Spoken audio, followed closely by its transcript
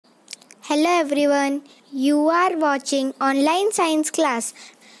Hello everyone, you are watching online science class.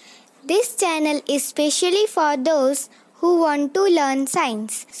 This channel is specially for those who want to learn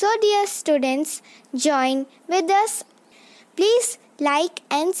science. So dear students, join with us. Please like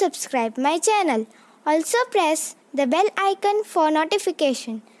and subscribe my channel. Also press the bell icon for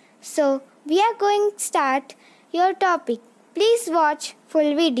notification. So we are going to start your topic. Please watch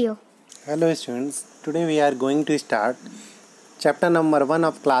full video. Hello students, today we are going to start chapter number 1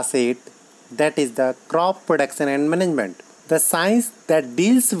 of class 8, that is the crop production and management. The science that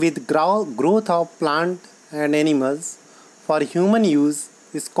deals with growth of plant and animals for human use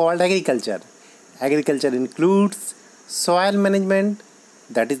is called agriculture. Agriculture includes soil management,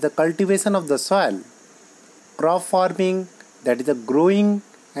 that is the cultivation of the soil, crop farming, that is the growing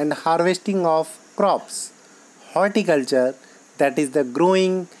and harvesting of crops, horticulture, that is the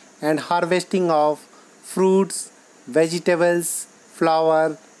growing and harvesting of fruits, vegetables,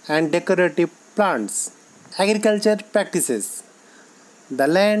 flower and decorative plants. Agriculture practices. The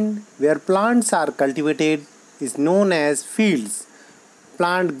land where plants are cultivated is known as fields.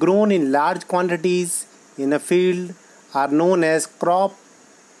 Plants grown in large quantities in a field are known as crop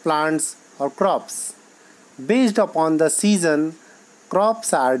plants or crops. Based upon the season,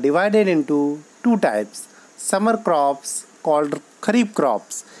 crops are divided into two types: summer crops called kharib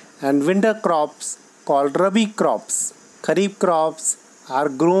crops and winter crops called Rabi crops. Kharib crops are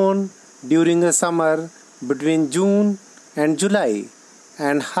grown during the summer between June and July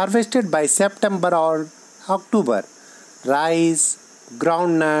and harvested by September or October. Rice,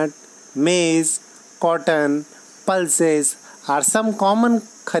 groundnut, maize, cotton, pulses are some common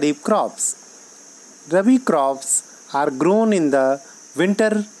kharib crops. Rabi crops are grown in the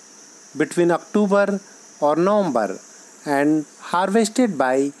winter between October or November and harvested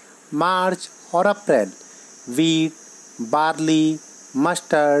by March or April. Wheat, barley,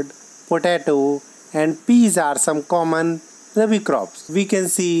 mustard, potato and peas are some common Rabi crops. We can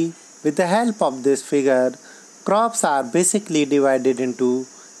see with the help of this figure, crops are basically divided into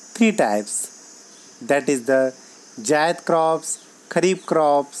three types. That is the Jayad crops, kharib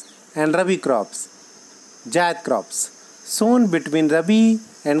crops and Rabi crops. Jayad crops sown between Rabi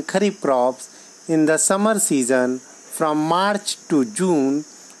and kharib crops in the summer season from March to June.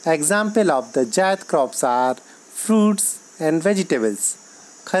 Example of the Jayad crops are fruits and vegetables.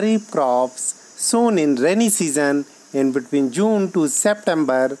 Kharib crops sown in rainy season in between June to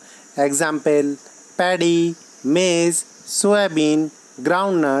September. Example: paddy, maize, soybean,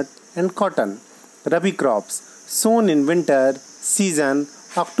 groundnut and cotton. Rabi crops sown in winter season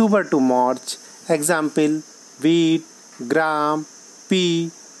October to March. Example: wheat, gram,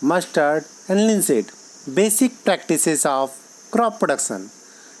 pea, mustard and linseed. Basic practices of crop production.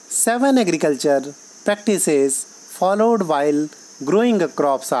 7 agriculture practices followed while growing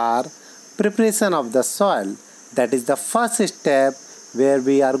crops are: preparation of the soil, that is the first step where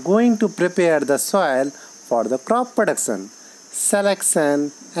we are going to prepare the soil for the crop production.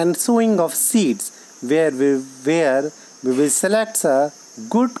 Selection and sowing of seeds, where we will select a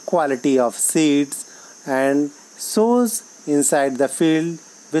good quality of seeds and sows inside the field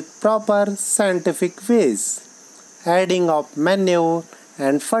with proper scientific ways. Adding of manure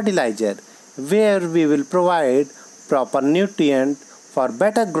and fertilizer, where we will provide proper nutrient for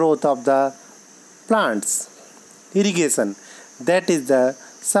better growth of the plants. Irrigation, that is the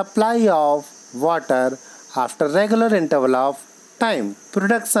supply of water after regular interval of time.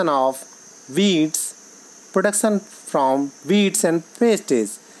 Production from weeds and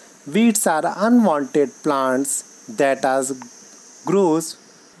pests. Weeds are unwanted plants that grows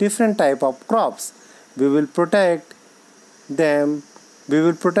different type of crops. We will protect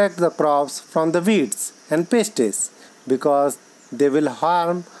the crops from the weeds and pests because they will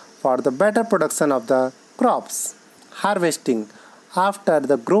harm for the better production of the crops. Harvesting. After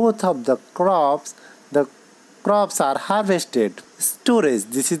the growth of the crops are harvested. Storage.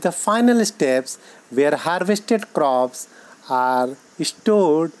 This is the final steps where harvested crops are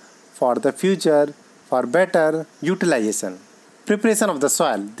stored for the future for better utilization. Preparation of the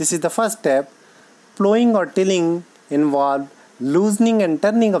soil. This is the first step. Plowing or tilling involves loosening and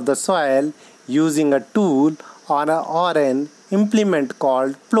turning of the soil using a tool or an implement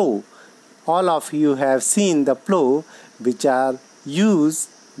called plow. All of you have seen the plow which are used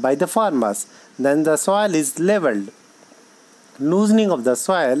by the farmers. Then the soil is leveled. Loosening of the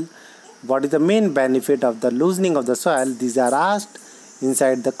soil. What is the main benefit of the loosening of the soil? These are asked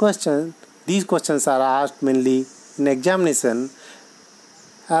inside the question. These questions are asked mainly in examination.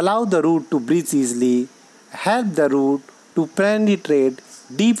 Allow the root to breathe easily. Help the root to penetrate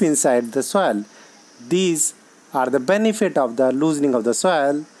deep inside the soil. These are the benefit of the loosening of the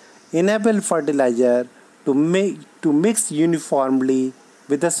soil. enable fertilizer to mix uniformly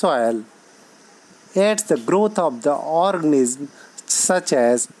with the soil, aids the growth of the organisms such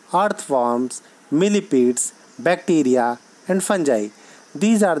as earthworms, millipedes, bacteria, and fungi.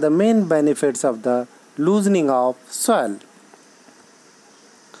 These are the main benefits of the loosening of soil.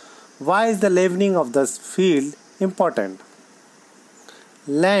 Why is the leveling of the field important?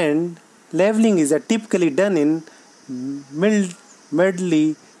 Land leveling is typically done in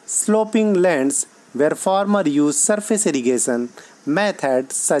mildly sloping lands where farmers use surface irrigation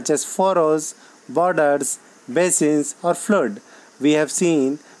methods such as furrows, borders, basins, or flood. We have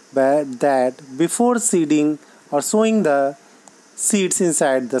seen that before seeding or sowing the seeds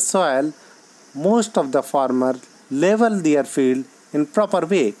inside the soil, most of the farmers level their field in proper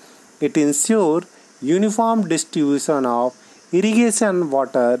way. It ensures uniform distribution of irrigation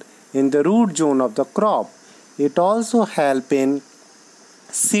water in the root zone of the crop. It also helps in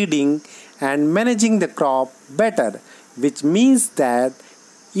seeding and managing the crop better, which means that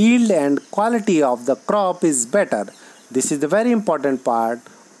yield and quality of the crop is better. This is the very important part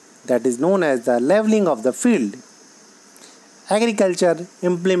that is known as the leveling of the field. Agriculture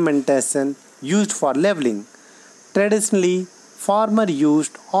implementation used for leveling. Traditionally, farmers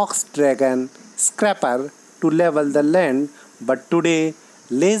used ox-dragon scraper to level the land, but today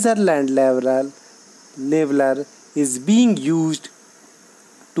laser land leveler is being used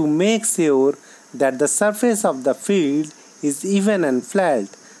to make sure that the surface of the field is even and flat.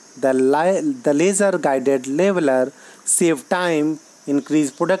 The laser guided leveler saves time, increase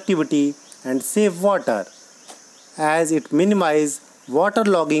productivity, and save water, as it minimizes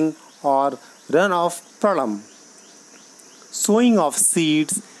waterlogging or runoff problem. Sowing of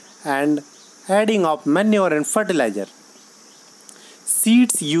seeds and adding of manure and fertilizer.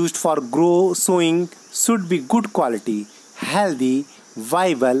 Seeds used for sowing should be good quality, healthy,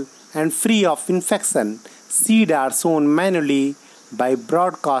 viable, and free of infection. Seeds are sown manually by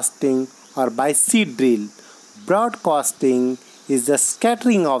broadcasting or by seed drill. Broadcasting is the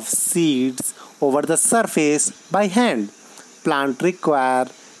scattering of seeds over the surface by hand. Plants require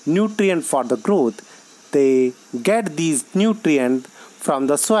nutrients for the growth. They get these nutrients from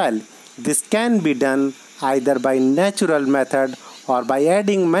the soil. This can be done either by natural method or by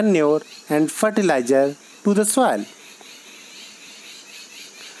adding manure and fertilizer to the soil.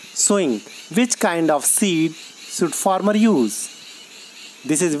 Sowing. Which kind of seed should farmer use?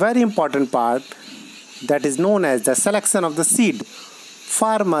 This is very important part that is known as the selection of the seed.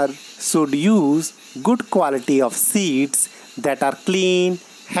 Farmer should use good quality of seeds that are clean,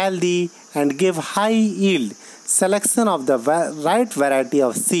 healthy, and give high yield. Selection of the right variety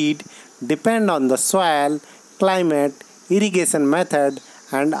of seed depend on the soil, climate, irrigation method,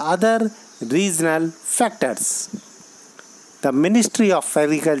 and other regional factors. The Ministry of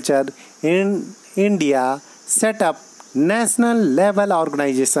Agriculture in India set up national level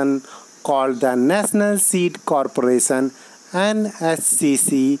organization called the National Seed Corporation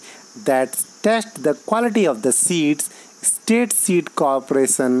 (NSCC) that test the quality of the seeds. State Seed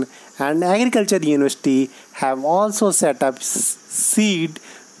Corporation and Agriculture University have also set up seed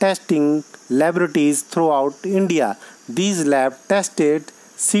testing laboratories throughout India. These labs tested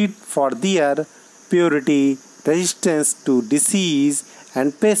seed for their purity, resistance to disease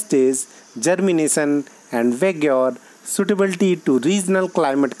and pests, germination and vigor, suitability to regional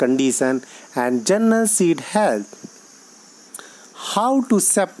climate condition, and general seed health. How to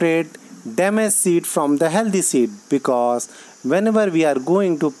separate damaged seed from the healthy seed? Because whenever we are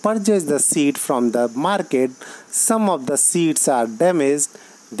going to purchase the seed from the market, some of the seeds are damaged.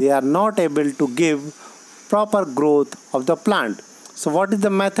 They are not able to give proper growth of the plant. So what is the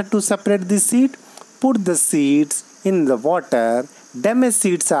method to separate the seed? Put the seeds in the water. Damaged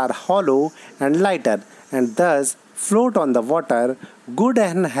seeds are hollow and lighter and thus float on the water. Good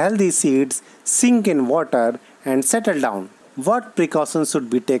and healthy seeds sink in water and settle down. What precautions should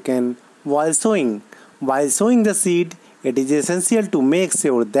be taken while sowing? While sowing the seed, it is essential to make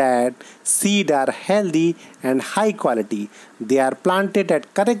sure that seeds are healthy and high quality. They are planted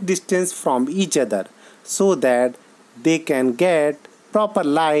at correct distance from each other so that they can get proper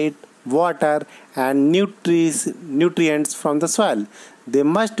light, water, and nutrients from the soil. They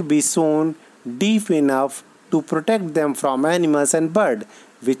must be sown deep enough to protect them from animals and birds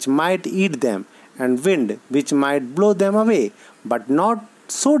which might eat them, and wind which might blow them away, but not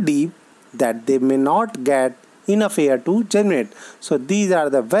so deep that they may not get enough air to germinate. So these are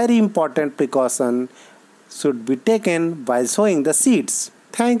the very important precautions should be taken while sowing the seeds.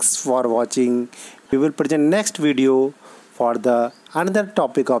 Thanks for watching. We will present next video for the another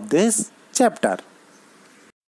topic of this chapter.